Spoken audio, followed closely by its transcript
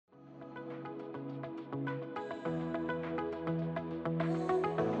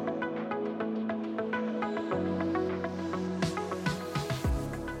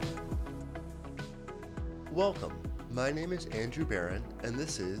Welcome. My name is Andrew Barron, and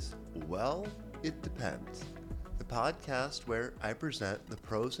this is Well, It Depends, the podcast where I present the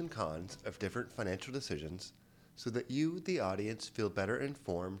pros and cons of different financial decisions so that you, the audience, feel better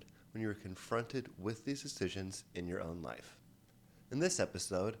informed when you're confronted with these decisions in your own life. In this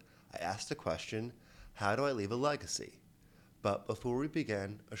episode, I asked the question, how do I leave a legacy? But before we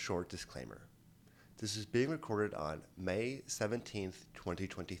begin, a short disclaimer. This is being recorded on May 17th,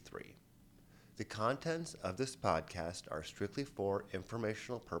 2023. The contents of this podcast are strictly for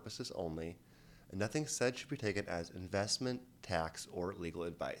informational purposes only, and nothing said should be taken as investment, tax, or legal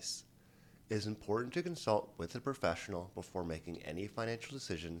advice. It is important to consult with a professional before making any financial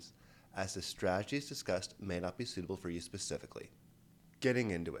decisions, as the strategies discussed may not be suitable for you specifically. Getting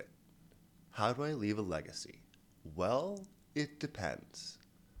into it. How do I leave a legacy? Well, it depends.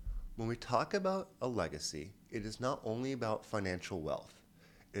 When we talk about a legacy, it is not only about financial wealth.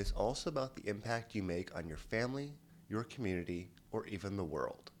 It is also about the impact you make on your family, your community, or even the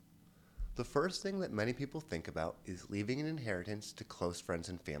world. The first thing that many people think about is leaving an inheritance to close friends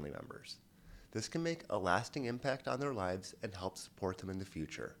and family members. This can make a lasting impact on their lives and help support them in the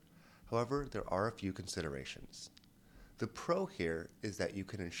future. However, there are a few considerations. The pro here is that you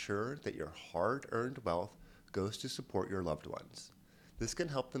can ensure that your hard-earned wealth goes to support your loved ones. This can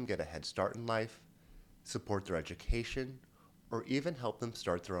help them get a head start in life, support their education, or even help them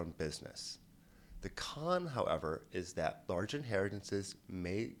start their own business. The con, however, is that large inheritances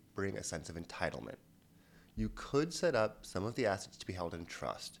may bring a sense of entitlement. You could set up some of the assets to be held in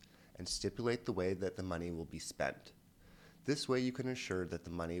trust and stipulate the way that the money will be spent. This way you can ensure that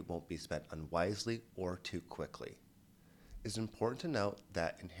the money won't be spent unwisely or too quickly. It is important to note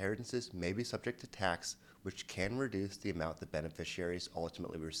that inheritances may be subject to tax, which can reduce the amount the beneficiaries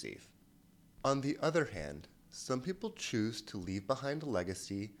ultimately receive. On the other hand, some people choose to leave behind a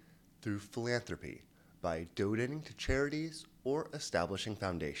legacy through philanthropy by donating to charities or establishing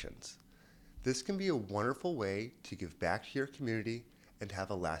foundations. This can be a wonderful way to give back to your community and have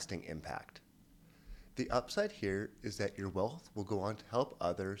a lasting impact. The upside here is that your wealth will go on to help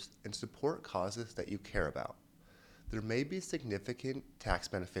others and support causes that you care about. There may be significant tax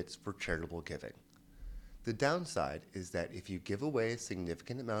benefits for charitable giving. The downside is that if you give away a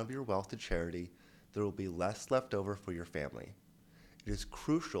significant amount of your wealth to charity, there will be less left over for your family. It is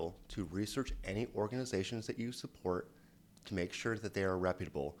crucial to research any organizations that you support to make sure that they are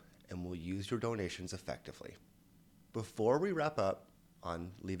reputable and will use your donations effectively. Before we wrap up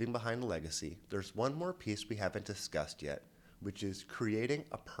on leaving behind a legacy, there's one more piece we haven't discussed yet, which is creating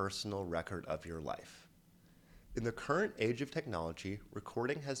a personal record of your life. In the current age of technology,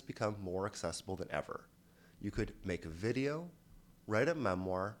 recording has become more accessible than ever. You could make a video, write a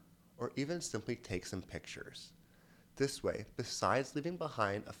memoir, or even simply take some pictures. This way, besides leaving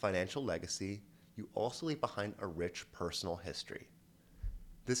behind a financial legacy, you also leave behind a rich personal history.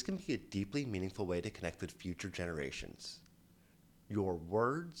 This can be a deeply meaningful way to connect with future generations. Your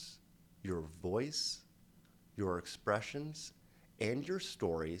words, your voice, your expressions, and your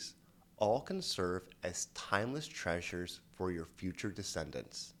stories all can serve as timeless treasures for your future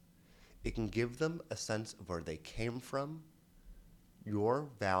descendants. It can give them a sense of where they came from, your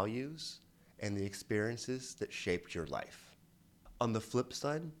values, and the experiences that shaped your life. On the flip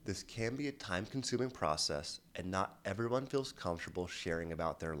side, this can be a time-consuming process, and not everyone feels comfortable sharing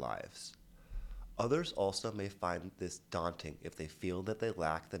about their lives. Others also may find this daunting if they feel that they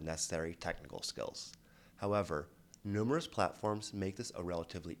lack the necessary technical skills. However, numerous platforms make this a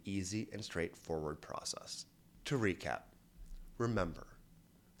relatively easy and straightforward process. To recap, remember,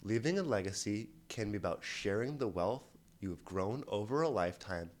 leaving a legacy can be about sharing the wealth you have grown over a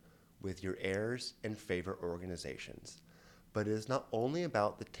lifetime with your heirs and favorite organizations. But it is not only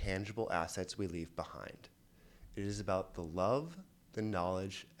about the tangible assets we leave behind. It is about the love, the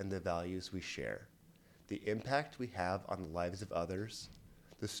knowledge, and the values we share, the impact we have on the lives of others,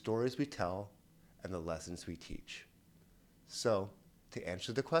 the stories we tell, and the lessons we teach. So, to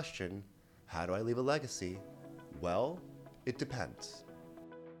answer the question, how do I leave a legacy? Well, it depends.